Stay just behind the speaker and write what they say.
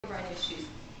issues.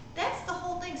 That's the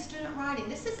whole thing, student writing.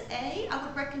 This is A. I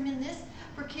would recommend this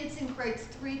for kids in grades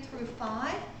 3 through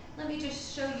 5. Let me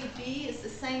just show you B. It's the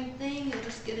same thing. You'll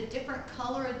just get a different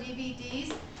color of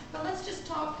DVDs. But let's just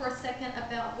talk for a second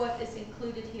about what is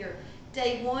included here.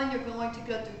 Day 1, you're going to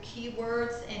go through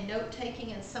keywords and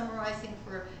note-taking and summarizing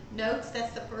for notes.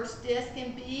 That's the first disc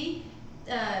in B.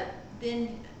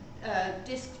 Then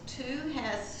disc 2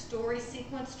 has story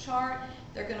sequence chart.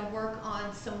 They're going to work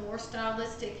on some more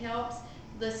stylistic helps.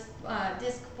 Disc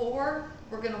 4,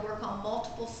 we're going to work on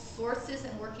multiple sources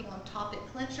and working on topic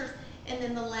clinchers. And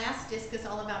then the last disc is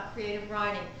all about creative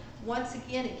writing. Once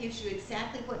again, it gives you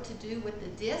exactly what to do with the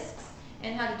discs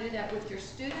and how to do that with your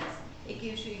students. It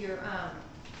gives you your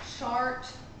chart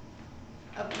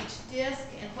of each disc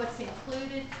and what's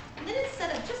included. And then it's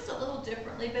set up just a little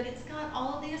differently, but it's got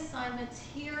all of the assignments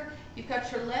here. You've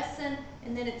got your lesson,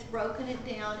 and then it's broken it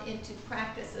down into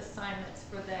practice assignments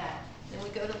for that. Then we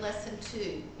go to lesson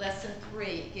 2. Lesson 3,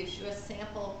 it gives you a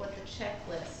sample of what the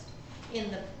checklist.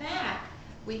 In the back,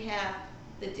 we have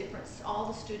the different, all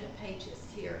the student pages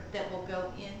here that will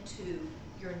go into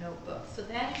your notebook. So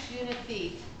that is Unit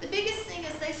B. The biggest thing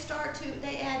is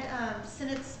they add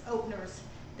sentence openers.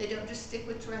 They don't just stick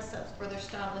with dress-ups for their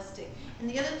stylistic. And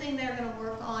the other thing they're going to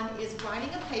work on is writing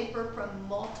a paper from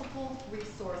multiple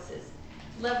resources.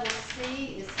 Level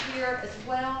C is here as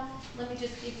well. Let me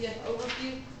just give you an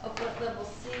overview of what Level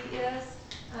C is.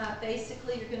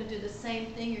 Basically, you're going to do the same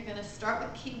thing. You're going to start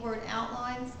with keyword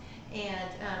outlines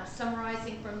and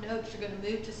summarizing from notes. You're going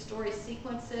to move to story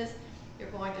sequences. You're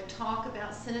going to talk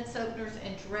about sentence openers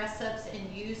and dress-ups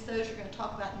and use those. You're going to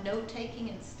talk about note-taking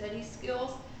and study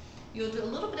skills. You'll do a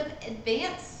little bit of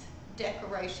advanced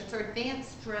decorations or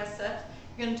advanced dress-ups.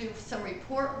 You're going to do some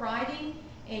report writing,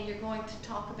 and you're going to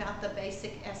talk about the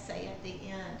basic essay at the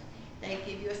end. They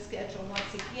give you a schedule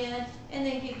once again, and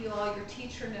then give you all your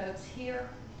teacher notes here,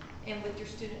 and with your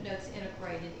student notes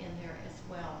integrated in there as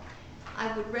well.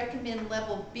 I would recommend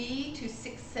Level B to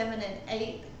 6th, 7th, and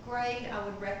 8th grade. I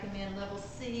would recommend Level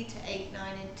C to 8,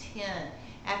 9, and 10.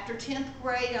 After 10th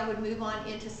grade, I would move on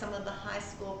into some of the high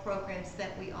school programs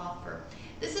that we offer.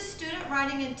 This is Student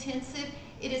Writing Intensive.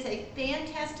 It is a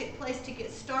fantastic place to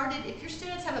get started. If your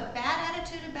students have a bad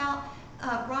attitude about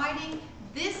writing,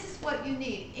 this is what you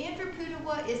need. Andrew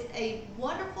Pudawa is a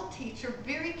wonderful teacher,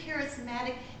 very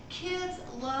charismatic. Kids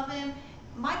love him.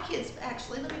 My kids,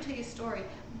 actually, let me tell you a story.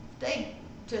 They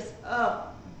just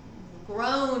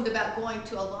groaned about going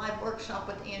to a live workshop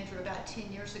with Andrew about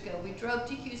 10 years ago. We drove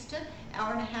to Houston,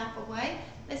 hour and a half away.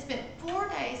 They spent 4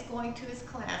 days going to his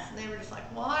class, and they were just like,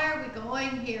 why are we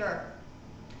going here?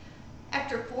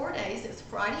 After 4 days, it was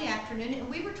Friday afternoon, and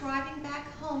we were driving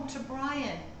back home to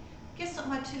Bryan. Guess what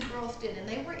my 2 girls did? And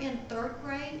they were in 3rd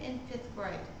grade and 5th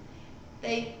grade.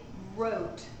 They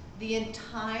wrote the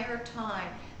entire time,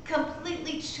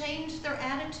 completely changed their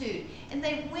attitude. And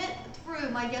they went through,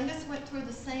 my youngest went through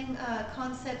the same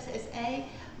concepts as A.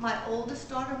 My oldest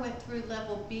daughter went through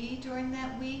Level B during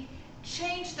that week,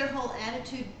 changed their whole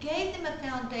attitude, gave them a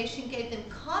foundation, gave them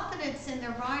confidence in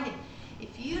their writing.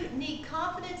 If you need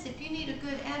confidence, if you need a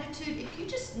good attitude, if you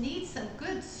just need some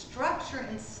good structure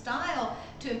and style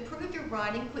to improve your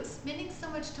writing, quit spending so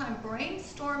much time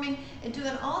brainstorming and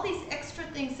doing all these extra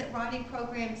things that writing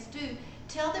programs do.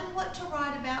 Tell them what to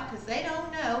write about because they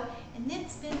don't know, and then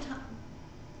spend time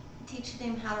teaching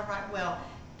them how to write well.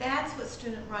 That's what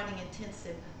Student Writing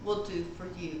Intensive will do for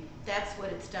you. That's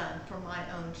what it's done for my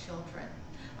own children.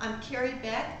 I'm Carrie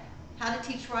Beck,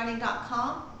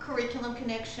 howtoteachwriting.com,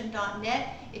 curriculumconnection.net.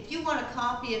 If you want a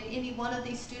copy of any one of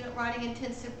these Student Writing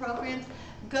Intensive programs,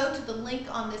 go to the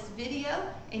link on this video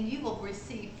and you will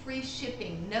receive free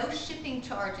shipping, no shipping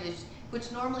charges,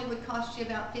 which normally would cost you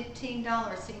about $15.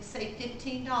 So you can save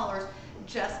 $15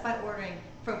 just by ordering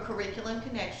from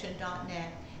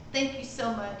curriculumconnection.net. Thank you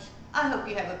so much. I hope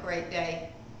you have a great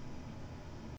day.